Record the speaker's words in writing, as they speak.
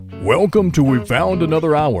Welcome to We Found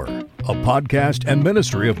Another Hour, a podcast and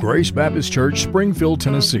ministry of Grace Baptist Church, Springfield,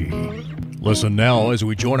 Tennessee. Listen now as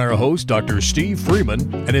we join our host, Dr. Steve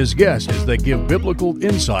Freeman, and his guests as they give biblical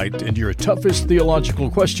insight into your toughest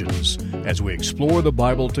theological questions as we explore the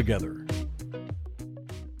Bible together.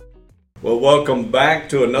 Well, welcome back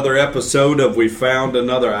to another episode of We Found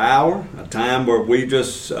Another Hour, a time where we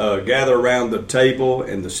just gather around the table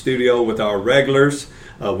in the studio with our regulars.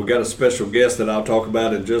 We've got a special guest that I'll talk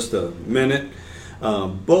about in just a minute.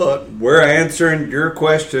 But we're answering your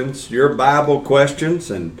questions, your Bible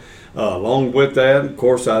questions, and along with that, of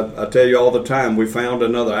course, I tell you all the time, we found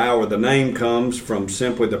another hour. The name comes from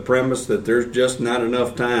simply the premise that there's just not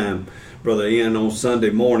enough time, Brother Ian, on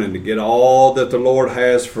Sunday morning to get all that the Lord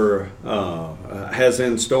has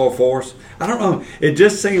in store for us. I don't know. It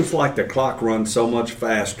just seems like the clock runs so much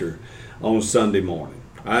faster on Sunday morning.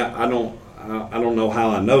 I don't know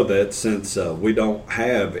how I know that, since we don't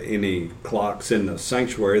have any clocks in the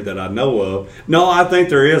sanctuary that I know of. No, I think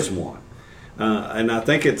there is one. And I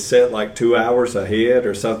think it's set like 2 hours ahead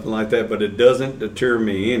or something like that, but it doesn't deter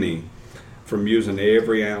me any from using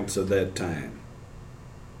every ounce of that time.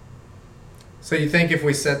 So you think if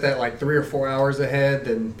we set that like 3 or 4 hours ahead,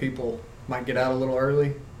 then people might get out a little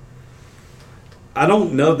early? I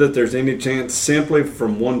don't know that there's any chance, simply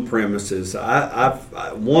from one premises.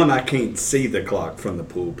 I can't see the clock from the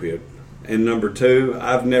pulpit, and number two,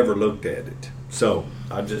 I've never looked at it. So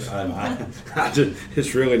I just,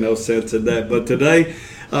 it's really no sense in that. But today,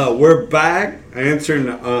 we're back answering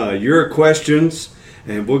your questions,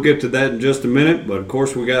 and we'll get to that in just a minute. But of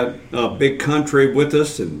course, we got Big Country with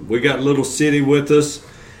us, and we got Little City with us.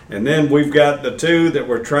 And then we've got the two that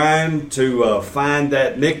we're trying to find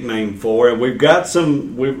that nickname for. And we've got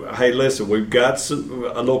we've got a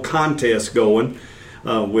little contest going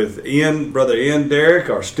with Brother Ian Derrick,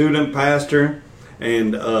 our student pastor,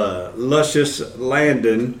 and Luscious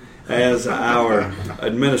Landon as our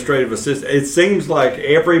administrative assistant. It seems like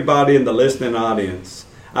everybody in the listening audience,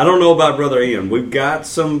 I don't know about Brother Ian, we've got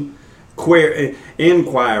some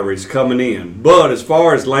inquiries coming in, but as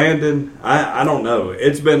far as Landon, I don't know.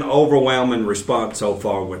 It's been overwhelming response so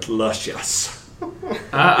far with Luscious.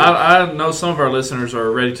 I know some of our listeners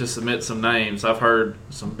are ready to submit some names. I've heard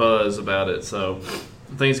some buzz about it, so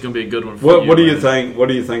I think it's going to be a good one for you. What do you think? What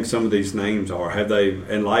do you think some of these names are? Have they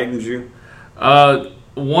enlightened you?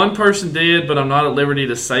 One person did, but I'm not at liberty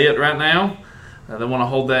to say it right now. They want to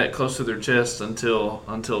hold that close to their chest until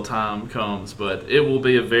time comes, but it will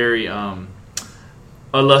be a very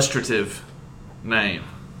illustrative name.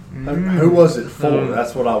 Who was it for?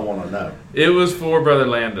 That's what I want to know. It was for Brother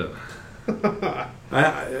Landon.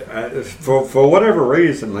 For whatever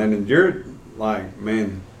reason, Landon, you're like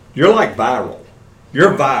viral.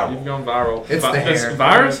 You're viral. You've gone viral. It's the hair.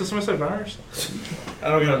 Virus? Did somebody say virus? I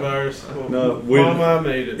don't got a virus. No, Mama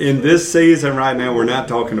made it. In this season right now, we're not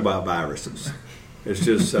talking about viruses. It's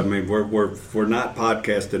just, we're not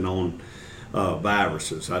podcasting on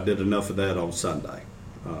viruses. I did enough of that on Sunday.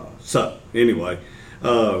 So anyway,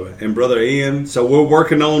 and Brother Ian. So we're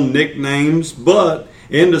working on nicknames, but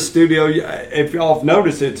in the studio, if y'all have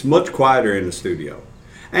noticed, it's much quieter in the studio.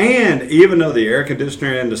 And even though the air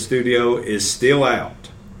conditioner in the studio is still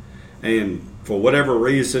out, and for whatever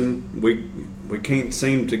reason, we can't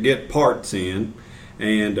seem to get parts in.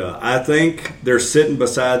 And I think they're sitting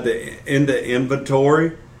in the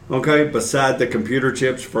inventory, beside the computer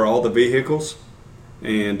chips for all the vehicles.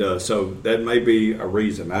 And so that may be a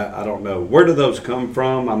reason. I don't know. Where do those come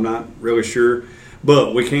from? I'm not really sure.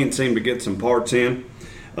 But we can't seem to get some parts in.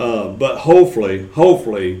 But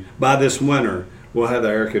hopefully, by this winter, we'll have the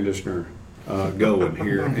air conditioner going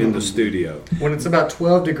here in the studio. When it's about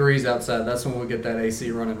 12 degrees outside, that's when we'll get that AC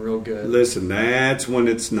running real good. Listen, that's when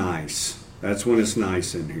it's nice. That's when it's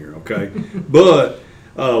nice in here, okay? But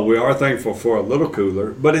we are thankful for a little cooler.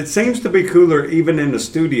 But it seems to be cooler even in the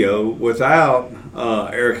studio without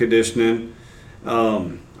air conditioning.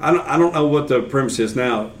 I don't know what the premise is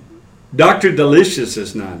now. Dr. Delicious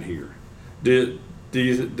is not here.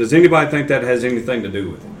 Does anybody think that has anything to do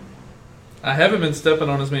with it? I haven't been stepping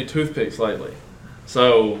on as many toothpicks lately.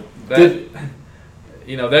 So that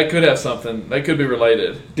could have something. That could be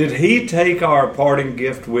related. Did he take our parting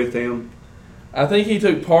gift with him? I think he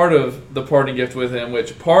took part of the parting gift with him,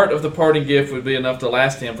 which part of the parting gift would be enough to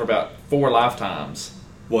last him for about 4 lifetimes.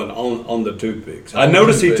 What, on the toothpicks? I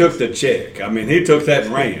noticed he took the check. I mean, he took that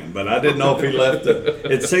and ran, but I didn't know if he left it.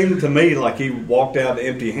 It seemed to me like he walked out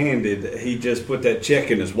empty-handed. He just put that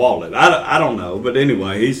check in his wallet. I don't know, but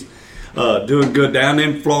anyway, he's doing good down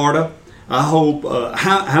in Florida. I hope,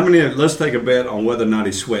 how many, let's take a bet on whether or not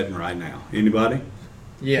he's sweating right now. Anybody?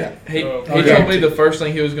 Yeah. He Okay. told me the first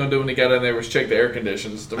thing he was going to do when he got in there was check the air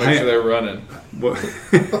conditions to make sure they were running. Well,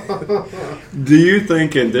 do you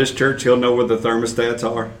think in this church he'll know where the thermostats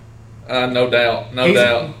are? No doubt. No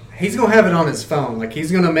doubt. He's going to have it on his phone. Like,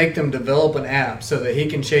 he's going to make them develop an app so that he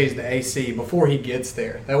can change the AC before he gets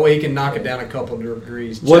there. That way he can knock it down a couple of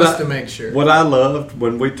degrees to make sure. What I loved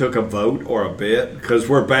when we took a vote or a bet, because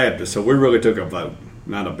we're Baptist, so we really took a vote,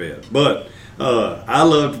 not a bet. But I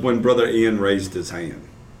loved when Brother Ian raised his hand.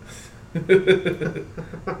 I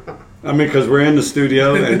mean, because we're in the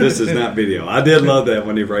studio and this is not video. I did love that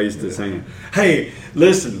when he raised his hand. Hey,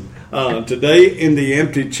 listen. Today in the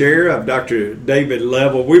empty chair of Dr. David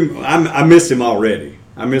Level, I miss him already.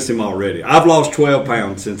 I've lost 12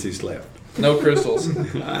 pounds since he's left. No crystals.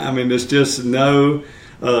 I mean, it's just no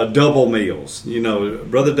double meals. You know,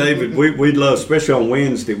 Brother David, we'd love, especially on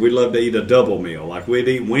Wednesday, we'd love to eat a double meal. Like we'd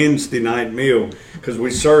eat Wednesday night meal because we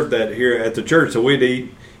served that here at the church. So we'd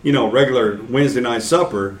eat, regular Wednesday night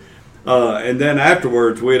supper. And then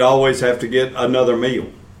afterwards, we'd always have to get another meal.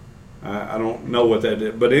 I don't know what that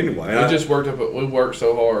is, but anyway. We worked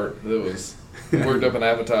so hard, we worked up an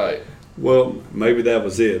appetite. Well, maybe that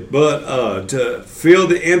was it. But to fill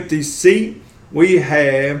the empty seat, we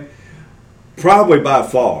have probably by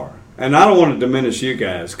far, and I don't want to diminish you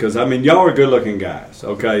guys, because, y'all are good-looking guys,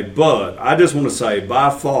 okay? But I just want to say, by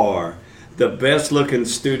far, the best-looking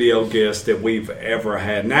studio guest that we've ever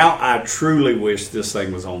had. Now, I truly wish this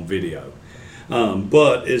thing was on video.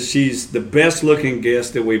 But she's the best looking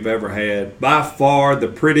guest that we've ever had. By far the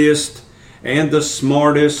prettiest and the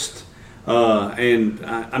smartest. And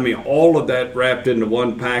all of that wrapped into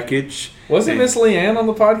one package. Wasn't Miss Leanne on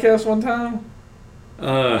the podcast one time?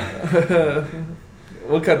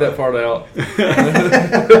 We'll cut that part out.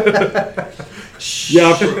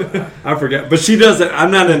 Yeah, I forgot. But she doesn't. I'm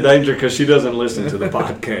not in danger because she doesn't listen to the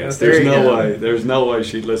podcast. There's no way. There's no way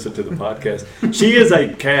she'd listen to the podcast. She is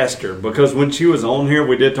a caster because when she was on here,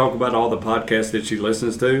 we did talk about all the podcasts that she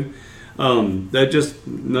listens to. That just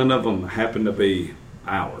none of them happen to be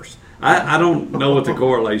ours. I don't know what the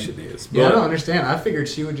correlation is. But yeah, I don't understand. I figured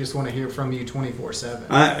she would just want to hear from you 24/7.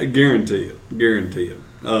 I guarantee it.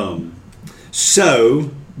 So.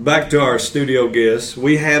 Back to our studio guests.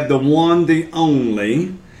 We have the one, the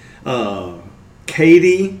only,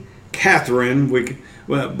 Katie Catherine,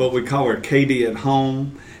 but we call her Katie at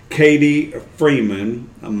home. Katie Freeman,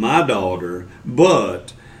 my daughter,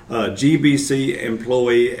 but GBC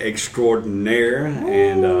employee extraordinaire.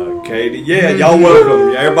 And Katie, y'all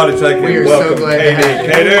welcome. Everybody take it. Welcome, so glad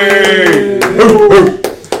Katie.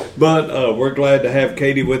 But we're glad to have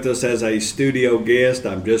Katie with us as a studio guest.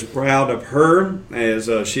 I'm just proud of her as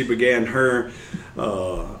she began her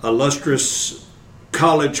illustrious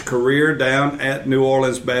college career down at New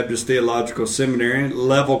Orleans Baptist Theological Seminary,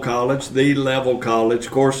 Level College, the Level College,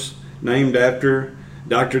 of course, named after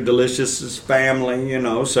Dr. Delicious's family,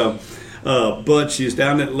 So, but she's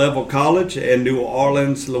down at Level College in New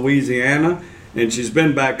Orleans, Louisiana. And she's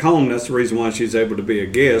been back home. That's the reason why she's able to be a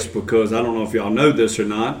guest, because I don't know if y'all know this or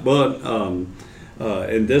not, but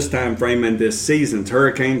in this time frame, in this season, it's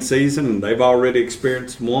hurricane season, and they've already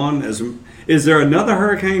experienced one. Is there another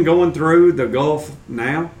hurricane going through the Gulf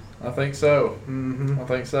now? I think so. Mm-hmm. I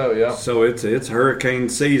think so, yeah. So it's hurricane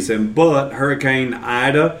season, but Hurricane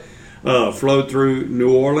Ida flowed through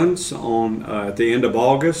New Orleans at the end of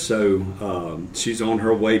August, so she's on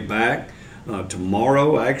her way back.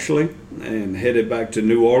 Tomorrow, actually, and headed back to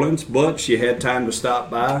New Orleans. But she had time to stop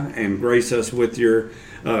by and grace us with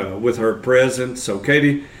her presence. So,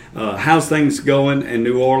 Katie, how's things going in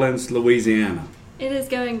New Orleans, Louisiana? It is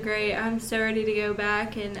going great. I'm so ready to go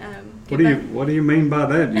back and What do you mean by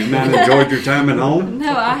that? You've not enjoyed your time at home?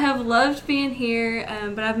 No, I have loved being here,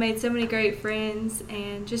 but I've made so many great friends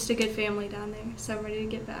and just a good family down there. So I'm ready to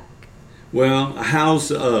get back. Well,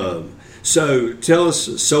 so tell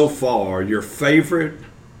us so far your favorite.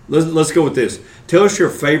 Let's go with this. Tell us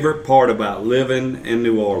your favorite part about living in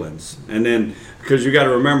New Orleans, and then because you got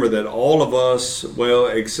to remember that all of us, well,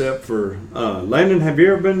 except for Landon, have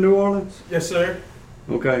you ever been to New Orleans? Yes, sir.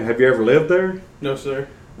 Okay. Have you ever lived there? No, sir.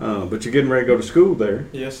 But you're getting ready to go to school there.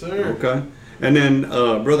 Yes, sir. Okay. And then,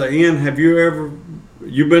 Brother Ian, have you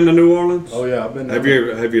been to New Orleans? Oh yeah, I've been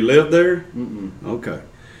there. Have you lived there? Mm-mm. Okay.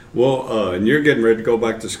 Well, and you're getting ready to go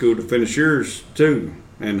back to school to finish yours too,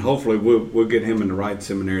 and hopefully we'll get him in the right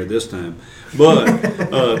seminary this time. But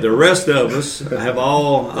the rest of us have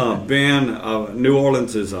all been. New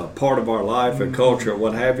Orleans is a part of our life and culture,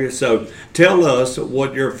 what have you. So tell us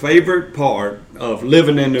what your favorite part of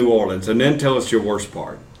living in New Orleans, and then tell us your worst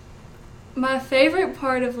part. My favorite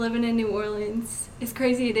part of living in New Orleans, as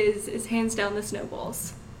crazy it is hands down the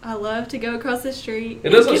snowballs. I love to go across the street. It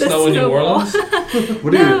doesn't and get a snow in New snowball. Orleans.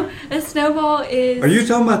 What do you? No, a snowball is. Are you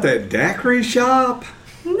talking about that daiquiri shop?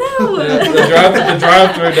 No. The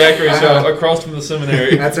drive-through daiquiri shop across from the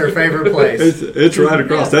seminary. That's our favorite place. It's right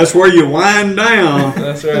across. That's where you wind down.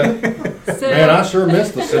 That's right. So, Man, I sure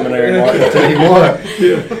missed the seminary market. I'll tell you what.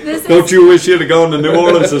 this Don't is, you wish you'd have gone to New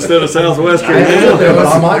Orleans instead of Southwestern? I ain't there, but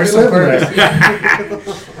I might be There's some living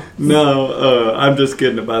there. No, I'm just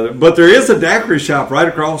kidding about it. But there is a daiquiri shop right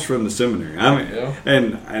across from the seminary. I mean, Yeah.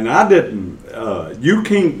 and I didn't. You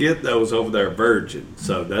can't get those over there virgin,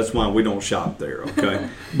 so that's why we don't shop there. Okay,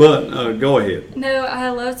 but go ahead. No, I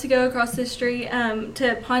love to go across the street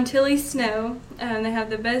to Pontilli Snow. They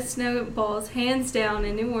have the best snowballs, hands down,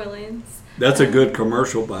 in New Orleans. That's a good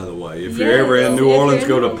commercial, by the way. If you're Yes, ever in if New you're Orleans, in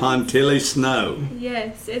go New to Pontilli Snow.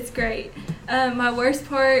 Yes, it's great. My worst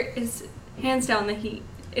part is hands down the heat.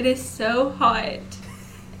 It is so hot.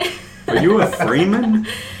 Are you a Freeman?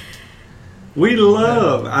 We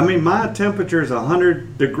love. I mean, my temperature is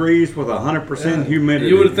 100 degrees with 100% humidity.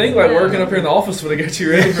 You would think like working up here in the office would have got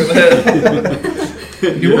you ready for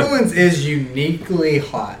that. New Orleans is uniquely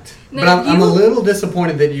hot. No, But I'm a you- little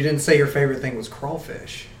disappointed that you didn't say your favorite thing was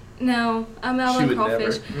crawfish. No, I'm out She on would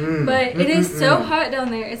crawfish. never. But it is so hot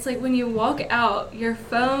down there. It's like when you walk out, your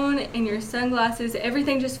phone and your sunglasses,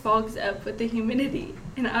 everything just fogs up with the humidity.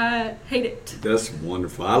 And I hate it. That's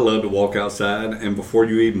wonderful. I love to walk outside, and before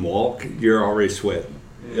you even walk, you're already sweating.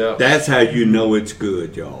 Yeah. That's how you know it's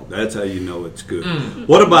good, y'all. That's how you know it's good.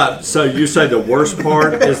 What about, so you say the worst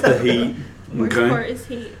part is the heat? Worst Okay. part is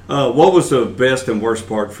heat. What was the best and worst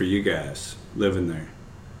part for you guys living there?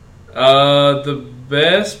 The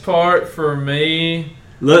best part for me.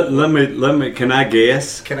 Let me. Can I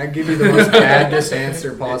guess? Can I give you the most Baptist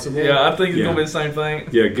answer possible? Yeah, I think it's Yeah. gonna be the same thing.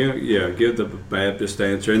 Give the Baptist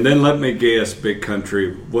answer, and then let me guess, Big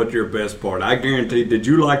Country, what your best part? I guarantee. Did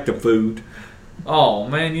you like the food? Oh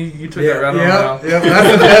man, you took that right on the yeah, mouth. yeah,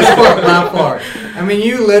 that's the best part by far. I mean,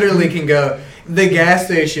 you literally can go. The gas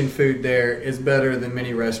station food there is better than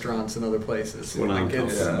many restaurants in other places. What I'm talking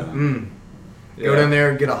it's, about. Go down there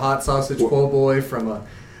and get a hot sausage po' boy from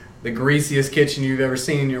the greasiest kitchen you've ever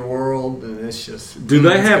seen in your world, and it's just. Do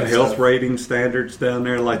they it's have good health stuff. rating standards down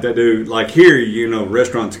there like they do? Like here,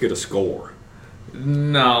 restaurants get a score.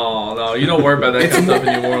 No, you don't worry about that kind of stuff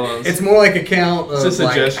in New Orleans. It's more like a count of It's a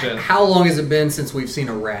like, suggestion. how long has it been since we've seen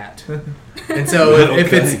a rat? And so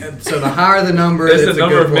if it's the higher the number, That's it's the a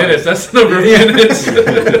number good of place. minutes. That's the number of Yeah.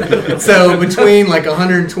 minutes. So between like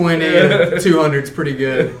 120 and 200 is pretty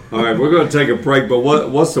good. All right, we're going to take a break, but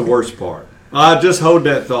what's the worst part? Just hold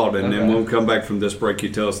that thought, and then when we come back from this break, you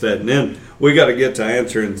tell us that. And then we got to get to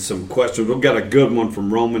answering some questions. We've got a good one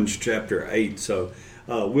from Romans chapter 8, so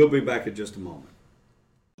we'll be back in just a moment.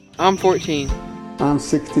 I'm 14. I'm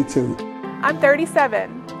 62. I'm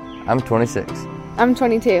 37. I'm 26. I'm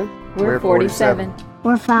 22. We're 47.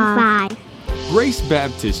 We're 5. Grace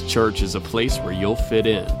Baptist Church is a place where you'll fit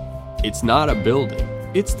in. It's not a building.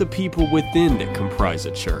 It's the people within that comprise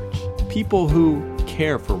a church. People who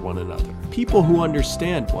care for one another. People who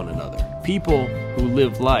understand one another. People who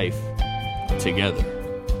live life together.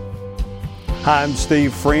 Hi, I'm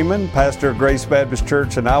Steve Freeman, pastor of Grace Baptist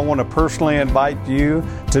Church, and I want to personally invite you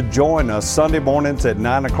to join us Sunday mornings at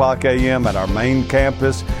 9 o'clock a.m. at our main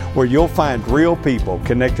campus, where you'll find real people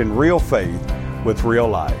connecting real faith with real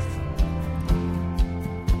life.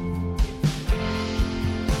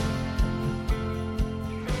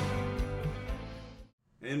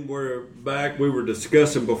 And we're back. We were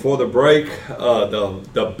discussing before the break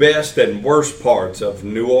the best and worst parts of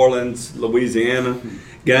New Orleans, Louisiana.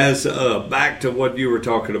 Guys, back to what you were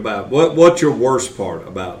talking about. What's your worst part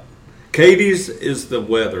about? Katie's is the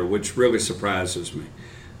weather, which really surprises me.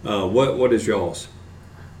 What is y'all's?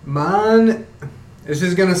 Mine, this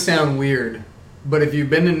is going to sound weird, but if you've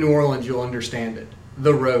been to New Orleans, you'll understand it.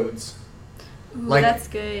 The roads. Ooh, that's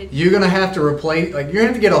good. You're going to have to replace, you're going to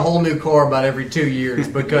have to get a whole new car about every 2 years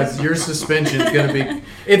because your suspension's going to be,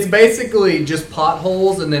 it's basically just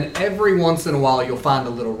potholes, and then every once in a while you'll find a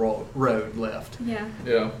little road left. Yeah.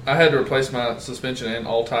 Yeah, I had to replace my suspension and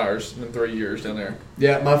all tires in 3 years down there.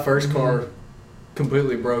 Yeah, my first car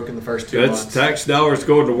completely broke in the first 2 months. That's tax dollars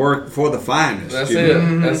going to work for the finest. That's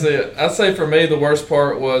it. That's it. I'd say for me the worst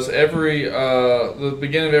part was the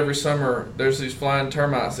beginning of every summer. There's these flying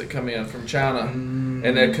termites that come in from China, and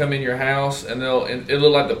they come in your house, and it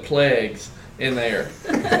look like the plagues in there.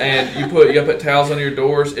 And you put towels on your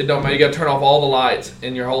doors. It don't matter. You got to turn off all the lights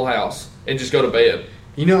in your whole house and just go to bed.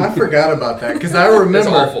 You know, I forgot about that because I remember It's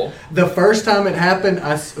awful. The first time it happened.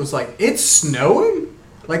 I was like, "It's snowing."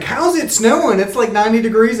 Like, how's it snowing? It's like 90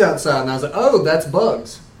 degrees outside. And I was like, oh, that's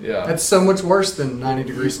bugs. Yeah. That's so much worse than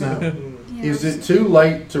 90-degree snow. Is it too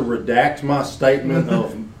late to redact my statement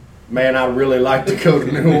of, man, I'd really like to go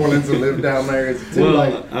to New Orleans and live down there? Is it too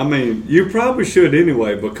late? I mean, you probably should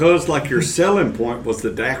anyway, because like your selling point was the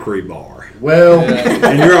daiquiri bar. Well,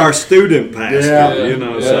 and you're our student pastor,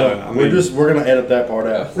 So I mean, we're going to edit that part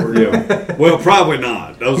out. Well, probably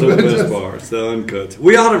not. Those are the best parts, the uncuts.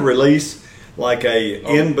 We ought to release like a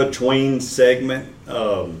in between segment,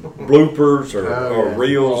 bloopers or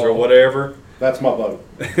reels or whatever. That's my vote.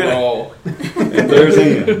 And there's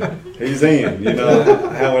Ian. He's in. You know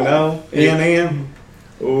how we know? In.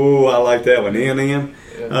 Ooh, I like that one. In.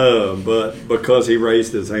 But because he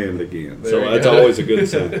raised his hand again. So that's always a good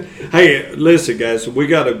sign. Hey, listen, guys. We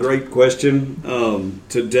got a great question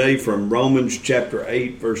today from Romans chapter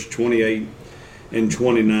 8, verse 28 and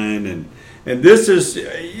 29. And this is,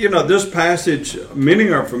 this passage, many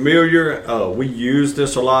are familiar. We use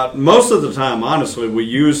this a lot. Most of the time, honestly, we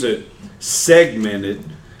use it segmented.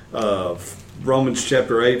 Romans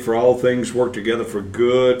chapter 8, for all things work together for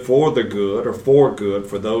good, for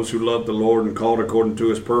those who love the Lord and called according to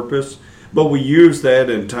his purpose. But we use that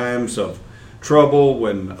in times of trouble,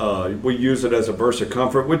 when we use it as a verse of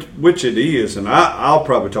comfort, which it is. And I'll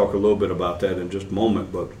probably talk a little bit about that in just a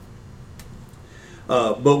moment.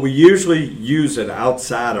 But we usually use it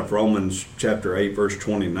outside of Romans chapter 8, verse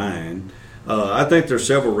 29. I think there's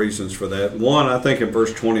several reasons for that. One, I think in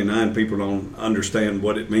verse 29, people don't understand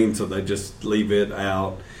what it means, so they just leave it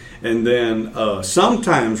out. And then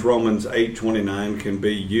sometimes Romans 8:29 can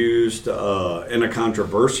be used in a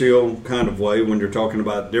controversial kind of way when you're talking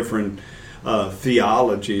about different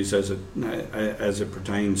theologies as it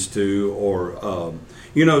pertains to, or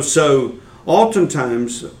so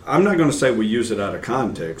oftentimes I'm not going to say we use it out of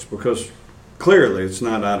context, because clearly it's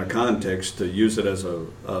not out of context to use it as a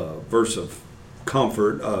verse of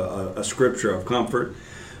comfort, a scripture of comfort.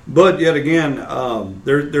 But yet again,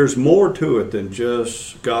 there's more to it than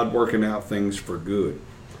just God working out things for good.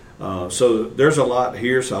 So there's a lot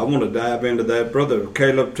here, so I want to dive into that. Brother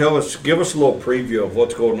Caleb, give us a little preview of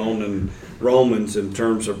what's going on in Romans in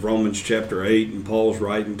terms of Romans chapter 8 and Paul's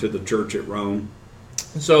writing to the church at Rome.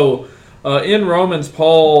 So in Romans,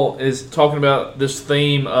 Paul is talking about this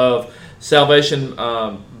theme of salvation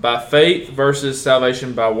by faith versus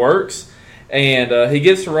salvation by works. And he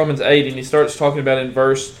gets to Romans 8 and he starts talking about in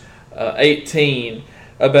verse 18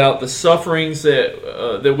 about the sufferings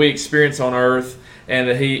that we experience on earth.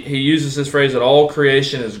 And he uses this phrase that all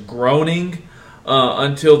creation is groaning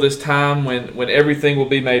until this time when everything will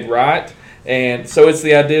be made right. And so it's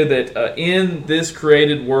the idea that in this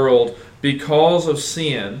created world, because of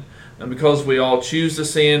sin, and because we all choose to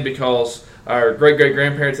sin, because our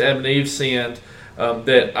great-great-grandparents Adam and Eve sinned,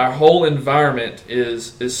 that our whole environment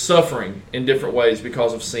is suffering in different ways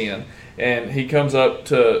because of sin. And he comes up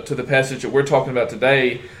to the passage that we're talking about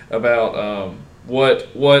today about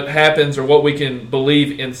what happens, or what we can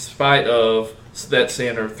believe in spite of that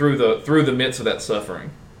sin, or through the midst of that suffering.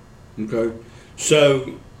 Okay.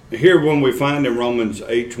 So here when we find in Romans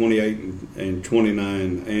 8:28 and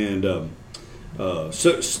 29, and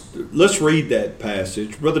so let's read that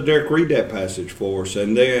passage. Brother Derek, read that passage for us,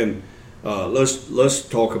 and then let's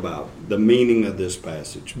talk about the meaning of this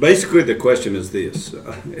passage. Basically, the question is this.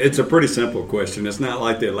 It's a pretty simple question. It's not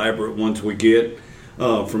like the elaborate ones we get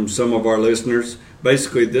from some of our listeners.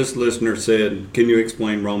 Basically, this listener said, can you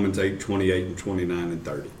explain Romans 8:28 and 29 and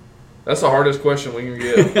 30? That's the hardest question we can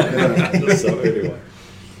get. So anyway.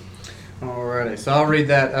 Alrighty, so I'll read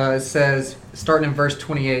that. It says, starting in verse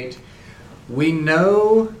 28, we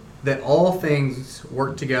know that all things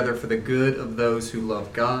work together for the good of those who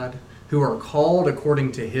love God, who are called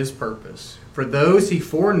according to his purpose. For those he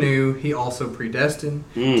foreknew, he also predestined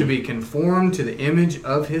to be conformed to the image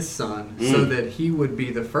of his Son, so that he would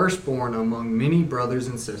be the firstborn among many brothers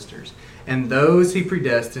and sisters. And those he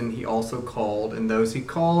predestined, he also called. And those he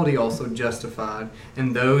called, he also justified.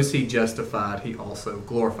 And those he justified, he also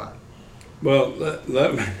glorified. Well,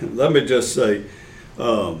 let me just say,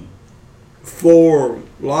 for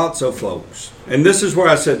lots of folks, and this is where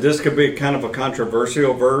I said this could be kind of a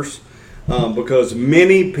controversial verse, because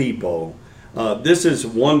many people, this is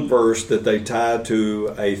one verse that they tie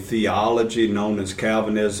to a theology known as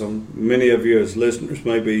Calvinism. Many of you as listeners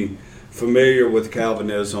may be familiar with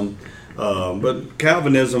Calvinism, but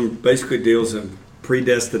Calvinism basically deals in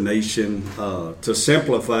predestination. To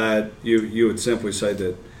simplify it, you would simply say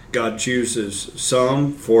that God chooses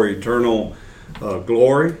some for eternal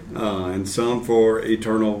glory and some for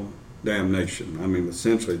eternal damnation. I mean,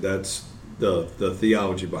 essentially, that's the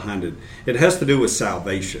theology behind it. It has to do with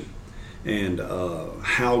salvation. and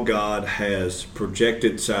how God has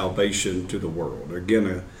projected salvation to the world.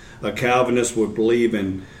 Again, a Calvinist would believe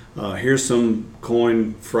in, here's some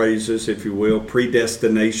coin phrases, if you will,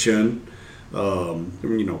 predestination,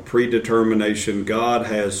 predetermination. God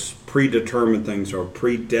has predetermined things or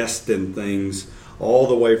predestined things all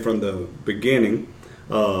the way from the beginning,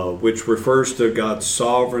 which refers to God's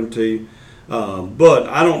sovereignty. But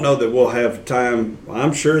I don't know that we'll have time.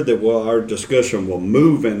 I'm sure that our discussion will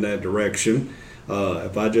move in that direction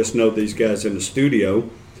if I just know these guys in the studio.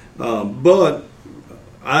 But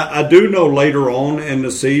I do know later on in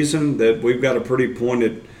the season that we've got a pretty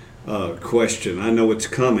pointed question. I know it's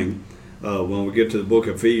coming when we get to the book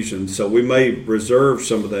of Ephesians, so we may reserve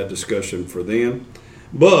some of that discussion for then.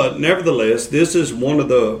 But nevertheless, this is one of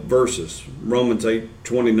the verses, Romans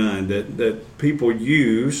 8:29, that people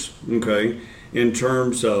use, in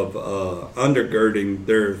terms of undergirding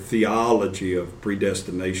their theology of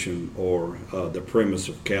predestination or the premise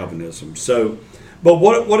of Calvinism. So, but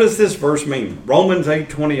what does this verse mean? Romans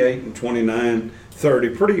 8:28 and 29, 30,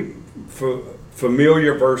 pretty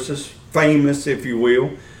familiar verses, famous, if you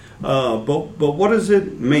will. But what does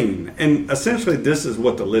it mean? And essentially, this is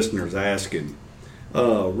what the listener's asking.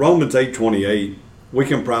 Romans 8:28, we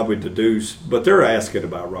can probably deduce, but they're asking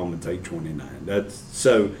about Romans 8:29. That's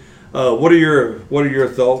so. What are your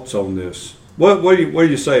thoughts on this? What do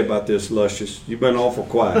you say about this, Lucius? You've been awful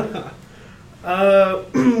quiet.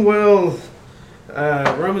 Romans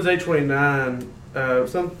 8:29.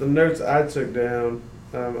 Some of the notes I took down.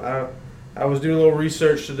 I was doing a little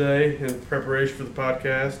research today in preparation for the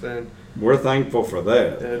podcast, and we're thankful for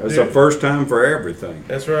that. It's the first time for everything.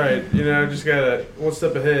 That's right. Just got one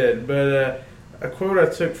step ahead. But a quote I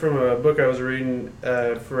took from a book I was reading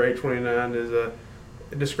for 8:29 is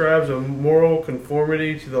it describes a moral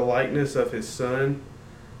conformity to the likeness of His Son.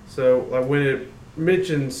 So, like when it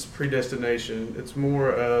mentions predestination, it's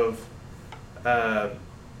more of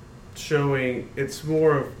showing. It's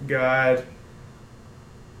more of God.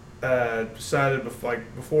 Decided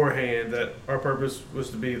beforehand that our purpose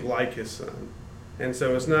was to be like His Son, and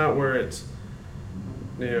so it's not where it's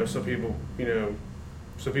some people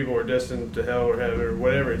are destined to hell or heaven or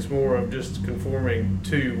whatever. It's more of just conforming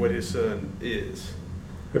to what His Son is.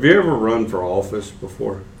 Have you ever run for office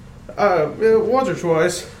before? Once or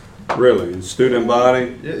twice. Really? In student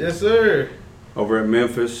body? Yes, sir. Over at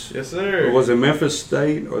Memphis? Yes, sir. Or was it Memphis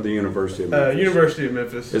State or the University of Memphis? University of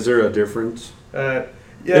Memphis. Is there a difference?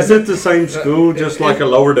 Yeah, is it the same school, just like a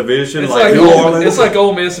lower division, it's like New Orleans? It's like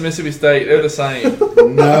Ole Miss and Mississippi State. They're the same.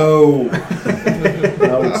 No.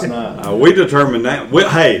 No, it's not. We determined that.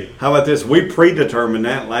 Hey, how about this? We predetermined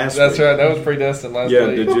that last week. That's right. That was predestined last week.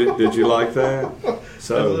 Yeah, did you like that?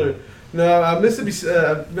 So no, Memphis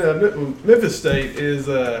State is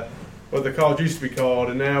what the college used to be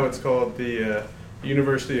called, and now it's called the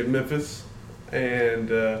University of Memphis. And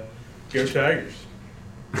go Tigers.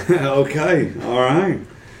 Okay, all right.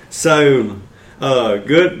 So,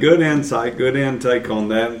 good insight, good intake on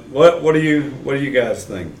that. What do you guys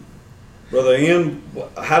think, Brother Ian?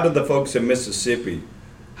 How did the folks in Mississippi?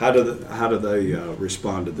 How do they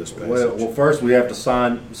respond to this passage? Well, first we have to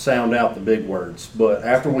sound out the big words, but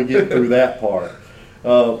after we get through that part,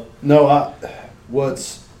 for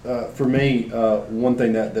me, one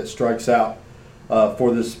thing that strikes out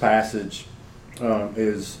for this passage.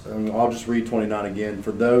 I'll just read 29 again.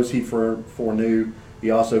 For those He foreknew, He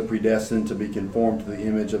also predestined to be conformed to the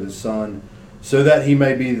image of His Son, so that He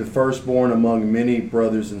may be the firstborn among many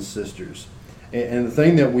brothers and sisters. And the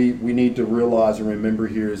thing that we need to realize and remember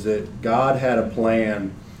here is that God had a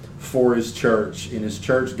plan for His church. In His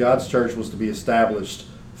church, God's church was to be established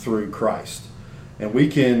through Christ. And we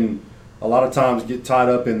can a lot of times get tied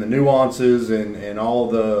up in the nuances and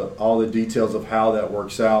all the details of how that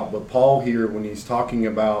works out. But Paul here, when he's talking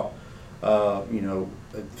about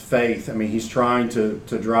faith, I mean, he's trying to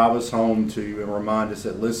drive us home and remind us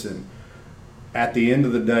that, listen, at the end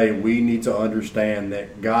of the day, we need to understand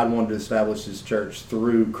that God wanted to establish His church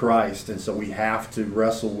through Christ, and so we have to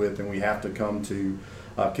wrestle with and we have to come to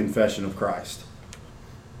confession of Christ.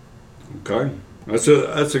 Okay. That's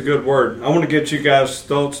a good word. I want to get you guys'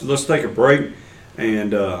 thoughts. Let's take a break,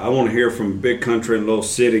 and I want to hear from Big Country and Little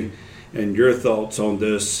City and your thoughts on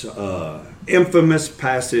this infamous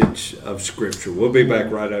passage of Scripture. We'll be back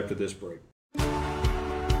right after this break.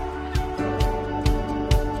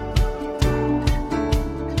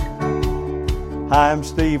 Hi, I'm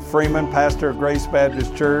Steve Freeman, pastor of Grace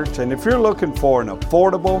Baptist Church, and if you're looking for an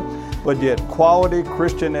affordable but yet quality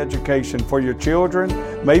Christian education for your children,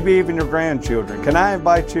 maybe even your grandchildren, can I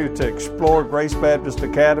invite you to explore Grace Baptist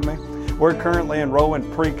Academy? We're currently enrolling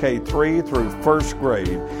pre-K3 through first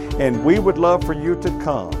grade, and we would love for you to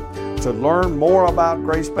come to learn more about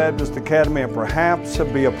Grace Baptist Academy and perhaps to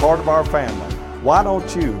be a part of our family. Why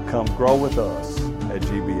don't you come grow with us at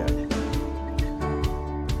GBA?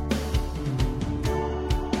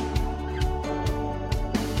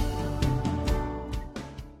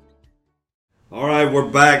 All right,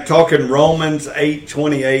 we're back talking Romans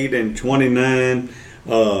 8:28 and 29.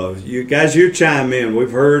 You guys, you chime in.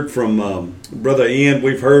 We've heard from Brother Ian.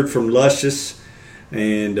 We've heard from Luscious,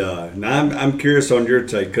 and now I'm curious on your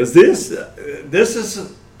take, because this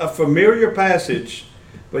is a familiar passage,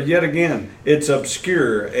 but yet again, it's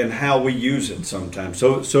obscure in how we use it sometimes.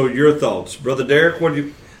 So your thoughts, Brother Derek?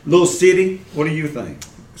 Little City? What do you think?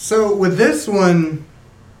 So with this one,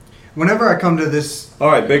 whenever I come to this... All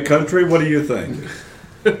right, Big Country, what do you think?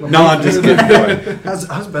 No, I'm just kidding. I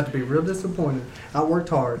was about to be real disappointed. I worked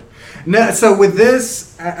hard. No, so with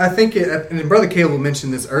this, I think, and Brother Caleb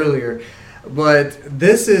mentioned this earlier, but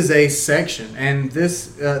this is a section, and this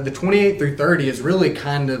the 28 through 30 is really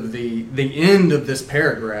kind of the end of this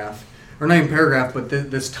paragraph, or not even paragraph, but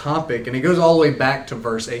this topic, and it goes all the way back to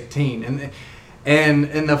verse 18,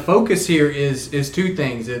 and the focus here is two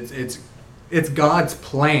things. It's God's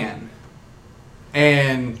plan.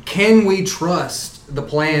 And can we trust the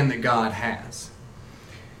plan that God has?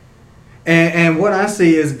 And what I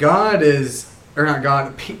see is Paul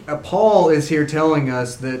is here telling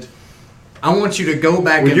us that I want you to go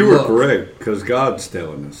back and look. You were correct, because God's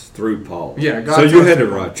telling us through Paul. Yeah, God. So you had it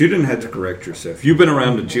right. You didn't have to correct yourself. You've been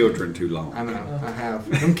around the children too long. I know, I have.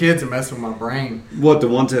 Them kids are messing with my brain. What, the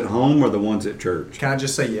ones at home or the ones at church? Can I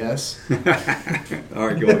just say yes? All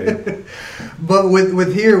right, go ahead. But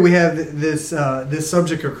with here we have this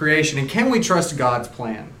subject of creation, and can we trust God's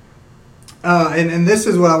plan? And this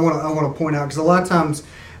is what I want to point out, because a lot of times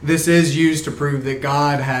this is used to prove that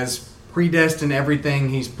God has predestined everything.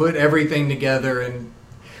 He's put everything together, and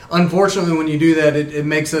unfortunately when you do that, it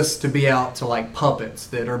makes us to be out to like puppets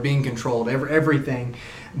that are being controlled, everything.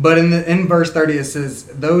 But in verse 30 it says,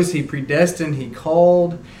 those he predestined he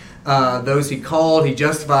called, those he called he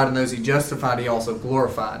justified, and those he justified he also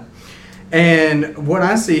glorified. And what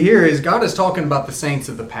I see here is God is talking about the saints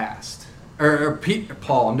of the past, or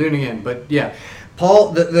Paul, I'm doing it again, but yeah,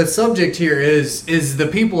 Paul, the subject here is the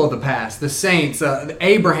people of the past, the saints,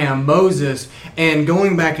 Abraham, Moses, and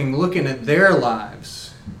going back and looking at their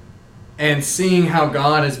lives and seeing how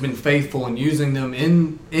God has been faithful and using them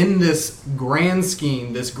in this grand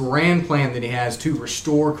scheme, this grand plan that he has to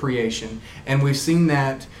restore creation. And we've seen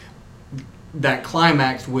that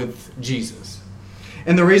climax with Jesus.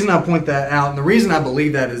 And the reason I point that out, and the reason I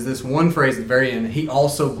believe that, is this one phrase at the very end, he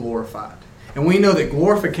also glorified. And we know that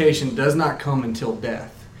glorification does not come until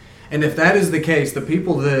death. And if that is the case,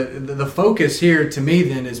 the focus here to me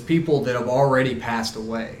then is people that have already passed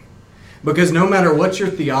away. Because no matter what your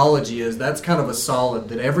theology is, that's kind of a solid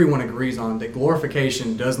that everyone agrees on, that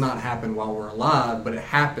glorification does not happen while we're alive, but it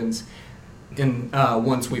happens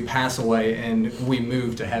once we pass away and we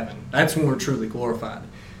move to heaven. That's when we're truly glorified.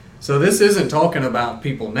 So this isn't talking about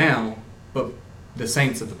people now, but the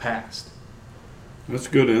saints of the past. That's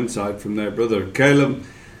good insight from there, Brother Caleb.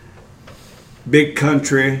 Big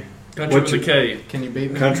Country. Country with a K. Can you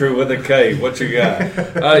beat me? Country with a K. What you got?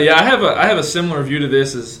 Yeah, I have a similar view to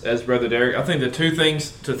this as Brother Derek. I think the two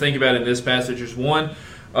things to think about in this passage is, one,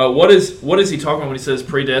 what is he talking about when he says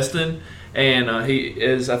predestined? And he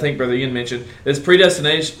is, I think Brother Ian mentioned, is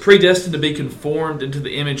predestined to be conformed into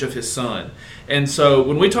the image of his Son. And so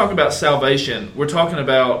when we talk about salvation, we're talking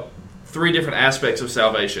about three different aspects of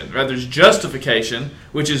salvation. Right? There's justification,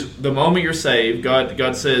 which is the moment you're saved.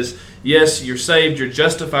 God says, yes, you're saved, you're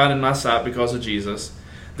justified in my sight because of Jesus.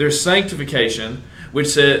 There's sanctification, which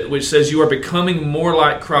says you are becoming more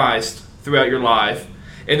like Christ throughout your life.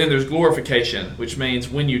 And then there's glorification, which means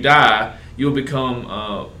when you die, you'll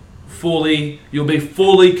become you'll be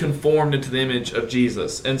fully conformed into the image of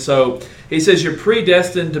Jesus. And so he says you're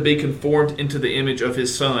predestined to be conformed into the image of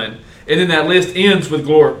his Son. And then that list ends with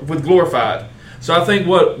glorified. So I think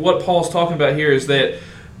what Paul's talking about here is that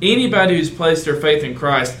anybody who's placed their faith in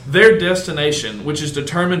Christ, their destination, which is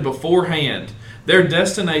determined beforehand, their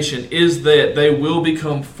destination is that they will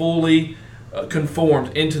become fully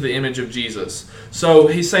conformed into the image of Jesus. So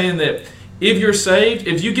he's saying that if you're saved,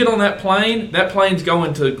 if you get on that plane's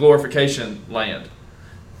going to glorification land.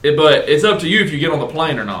 But it's up to you if you get on the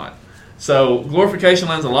plane or not. So glorification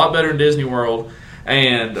land's a lot better in Disney World.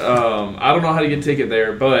 And I don't know how to get a ticket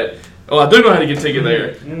there, but Oh, I do know how to get ticket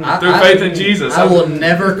there. Through faith in Jesus. I will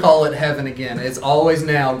never call it heaven again. It's always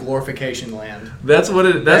now glorification land. That's what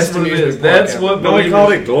it is. That's what we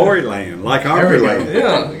call it glory land, like our land.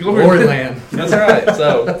 Yeah, glory land. That's right.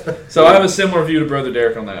 So I have a similar view to Brother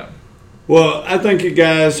Derek on that. Well, I think you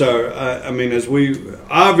guys are, as we,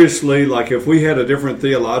 obviously, like if we had a different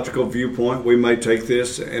theological viewpoint, we may take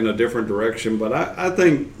this in a different direction. But I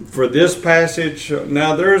think for this passage,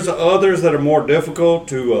 now there's others that are more difficult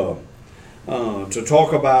to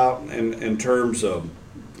talk about in terms of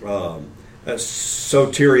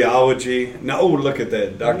soteriology. No, look at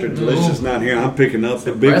that. Dr. Delicious not here. I'm picking up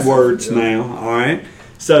the big words now, all right?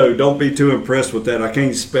 So don't be too impressed with that. I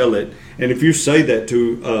can't spell it. And if you say that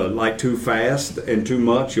too fast and too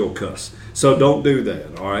much, you'll cuss. So don't do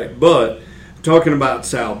that, all right? But talking about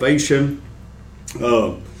salvation,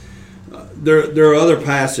 there are other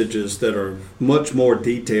passages that are much more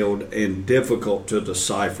detailed and difficult to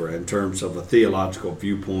decipher in terms of a theological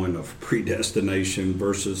viewpoint of predestination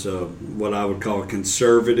versus what I would call a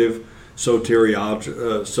conservative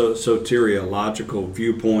soteriological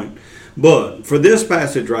viewpoint. But for this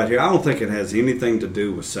passage right here, I don't think it has anything to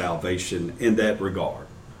do with salvation in that regard.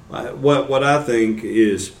 What I think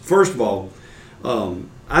is, first of all,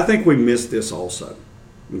 I think we missed this also.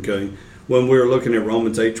 Okay, when we're looking at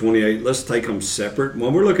Romans 8:28, let's take them separate.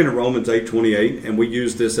 When we're looking at Romans 8:28, and we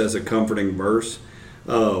use this as a comforting verse,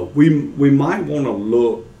 we might want to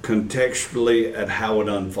look contextually at how it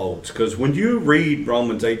unfolds. Because when you read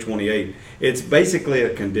Romans 8:28, it's basically a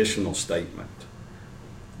conditional statement.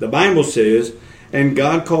 The Bible says, and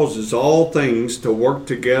God causes all things to work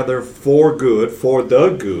together for good, for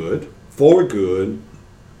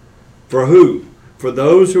who? For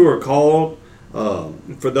those who are called,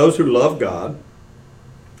 for those who love God,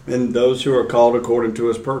 and those who are called according to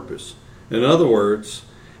His purpose. In other words,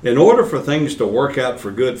 in order for things to work out for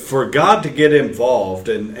good, for God to get involved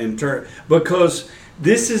and turn, because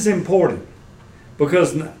this is important,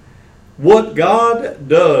 because what God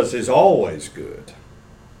does is always good.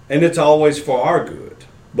 And it's always for our good.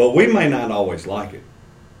 But we may not always like it.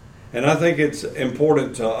 And I think it's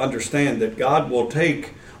important to understand that God will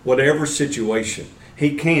take whatever situation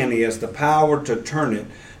He can. He has the power to turn it,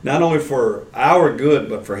 not only for our good,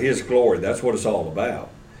 but for His glory. That's what it's all about.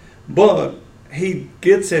 But He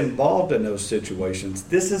gets involved in those situations.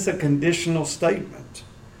 This is a conditional statement.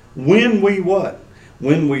 When we what?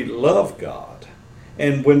 When we love God.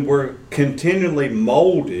 And when we're continually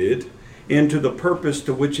molded into the purpose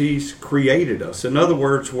to which He's created us. In other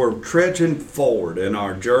words, we're trudging forward in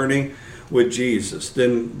our journey with Jesus.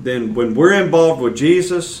 Then when we're involved with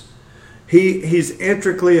Jesus, He's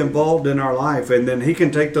intricately involved in our life, and then He can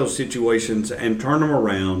take those situations and turn them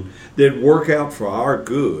around that work out for our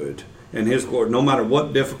good and His glory, no matter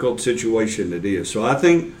what difficult situation it is. So I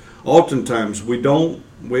think oftentimes we don't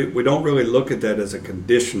really look at that as a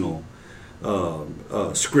conditional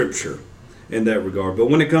scripture in that regard. But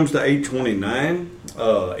when it comes to 8:29,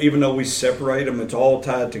 even though we separate them, it's all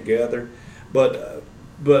tied together. But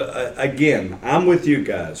again, I'm with you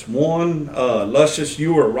guys. One, Lucius,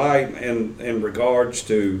 you were right in regards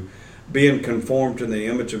to being conformed to the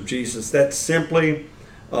image of Jesus. That's simply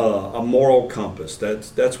a moral compass.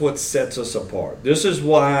 That's what sets us apart. This is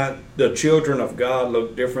why the children of God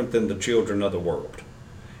look different than the children of the world.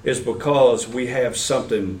 It's because we have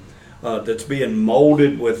something that's being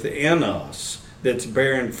molded within us, that's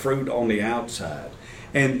bearing fruit on the outside.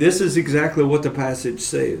 And this is exactly what the passage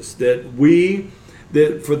says, that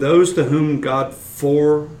for those to whom God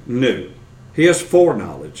foreknew, He has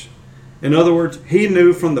foreknowledge. In other words, He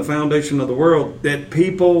knew from the foundation of the world that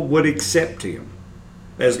people would accept Him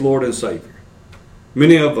as Lord and Savior.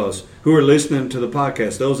 Many of us who are listening to the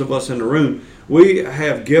podcast, those of us in the room, we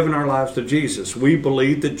have given our lives to Jesus. We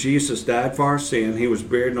believe that Jesus died for our sin. He was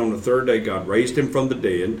buried, and on the third day God raised Him from the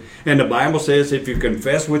dead. And the Bible says if you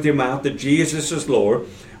confess with your mouth that Jesus is Lord,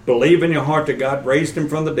 believe in your heart that God raised Him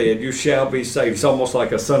from the dead, you shall be saved. It's almost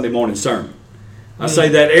like a Sunday morning sermon. I say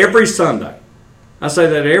that every Sunday. So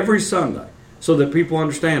that people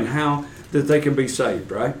understand how that they can be saved,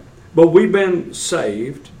 right? But we've been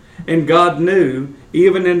saved, and God knew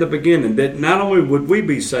even in the beginning that not only would we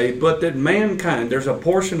be saved, but that mankind, there's a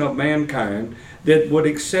portion of mankind that would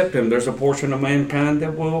accept Him. There's a portion of mankind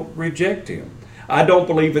that will reject Him. I don't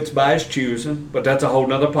believe it's by His choosing, but that's a whole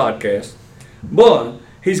nother podcast. But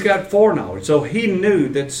He's got foreknowledge. So He knew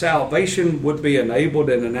that salvation would be enabled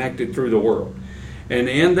and enacted through the world. And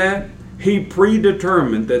in that, He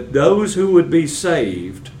predetermined that those who would be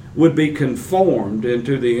saved would be conformed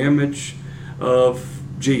into the image of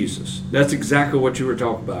Jesus. That's exactly what you were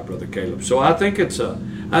talking about, Brother Caleb. So I think it's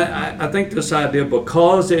I think this idea,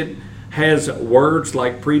 because it has words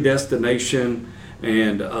like predestination,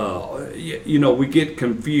 and we get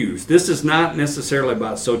confused. This is not necessarily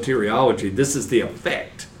about soteriology. This is the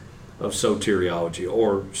effect of soteriology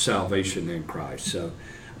or salvation in Christ. So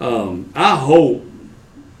I hope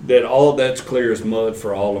that all that's clear as mud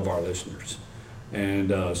for all of our listeners.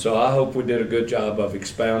 And so I hope we did a good job of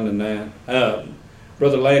expounding that.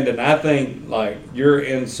 Brother Landon, I think like your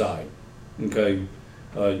insight, okay,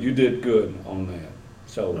 you did good on that.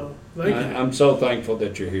 So thank you. I'm so thankful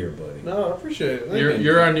that you're here, buddy. No, I appreciate it.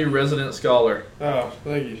 You're our new resident scholar. Oh,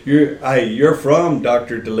 thank you. You're from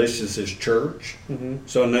Dr. Delicious's church, mm-hmm.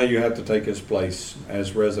 So now you have to take his place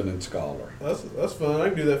as resident scholar. That's fine. I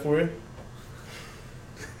can do that for you.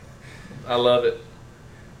 I love it.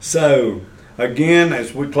 So, again,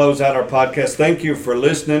 as we close out our podcast, thank you for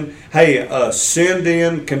listening. Hey,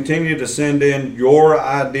 continue to send in your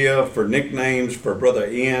idea for nicknames for Brother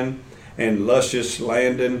Ian and Luscious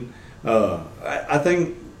Landon. I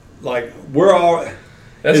think, like, we're all...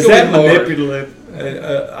 Is that manipulative?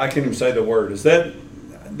 I can't even say the word. Is that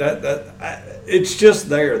it's just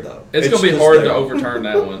there, though. It's going to be hard to overturn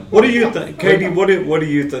that one. What do you think? Katie, what do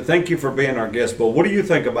you think? Thank you for being our guest, but what do you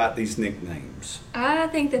think about these nicknames? I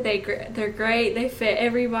think that they're great. They fit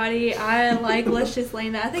everybody. I like Luscious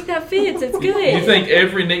Landon. I think that fits. It's good. You think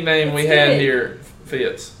every nickname we had here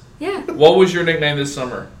fits? Yeah. What was your nickname this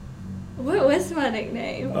summer? What was my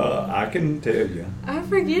nickname? I can tell you. I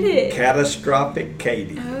forget it. Catastrophic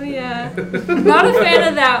Katie. Oh, yeah. Not a fan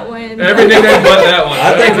of that one. Every nickname but that one.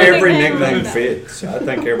 I think every nickname fits. I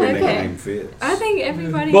think every nickname fits. I think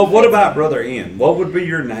everybody But what about Brother Ian? What would be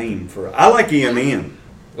your name for... I like Ian.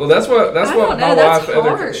 Well, that's what my wife,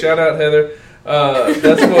 Heather, shout out Heather.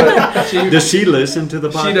 That's what she... Does she listen to the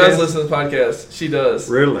podcast? She does listen to the podcast. She does.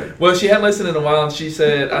 Really? Well, she hadn't listened in a while, and I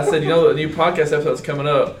said, a new podcast episode's coming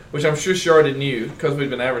up, which I'm sure she already knew because we've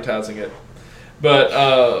been advertising it.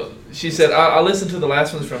 But she said, I listened to the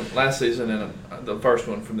last ones from last season and the first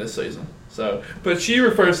one from this season. So, but she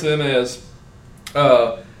refers to them as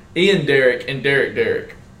Ian Derek and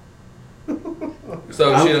Derek.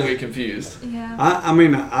 So she don't get confused. Yeah. I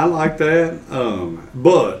mean, I like that,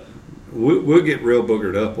 but we'll get real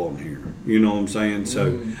boogered up on here. You know what I'm saying?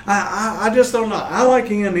 So I just don't know. I like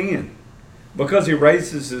Ian because he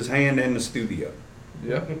raises his hand in the studio.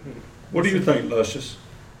 Yeah. What do you think, Luscious?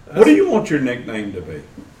 What do you want your nickname to be?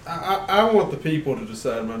 I want the people to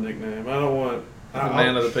decide my nickname. I don't want... The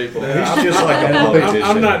man of the people. Yeah, he's just like a politician.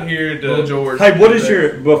 I'm not here to... Little George. Hey,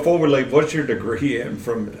 before we leave, what's your degree in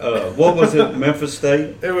from, what was it, Memphis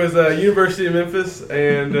State? It was University of Memphis,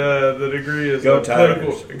 and the degree is... Go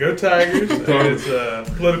Tigers. Go Tigers, and it's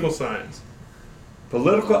political science.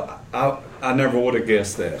 Political? I never would have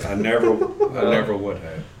guessed that. I never would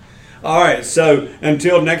have. All right, so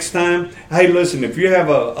until next time, hey, listen, if you have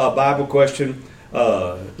a Bible question...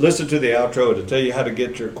 listen to the outro to tell you how to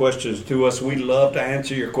get your questions to us. We love to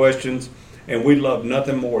answer your questions, and we love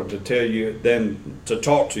nothing more to tell you than to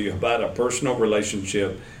talk to you about a personal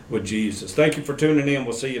relationship with Jesus. Thank you for tuning in.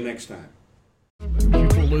 We'll see you next time. Thank you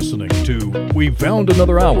for listening to We Found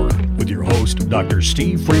Another Hour with your host, Dr.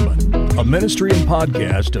 Steve Freeman, a ministry and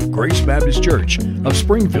podcast of Grace Baptist Church of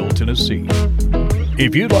Springfield, Tennessee.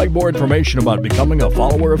 If you'd like more information about becoming a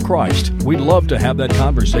follower of Christ, we'd love to have that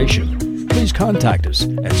conversation. Please contact us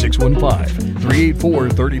at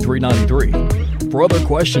 615-384-3393. For other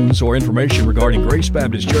questions or information regarding Grace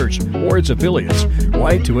Baptist Church or its affiliates,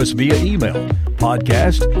 write to us via email,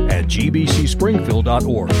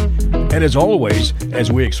 podcast@gbcspringfield.org. And as always, as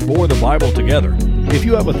we explore the Bible together, if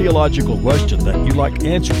you have a theological question that you'd like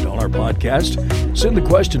answered on our podcast, send the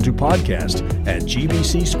question to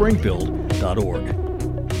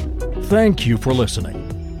podcast@gbcspringfield.org. Thank you for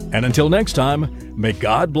listening. And until next time, may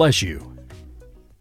God bless you.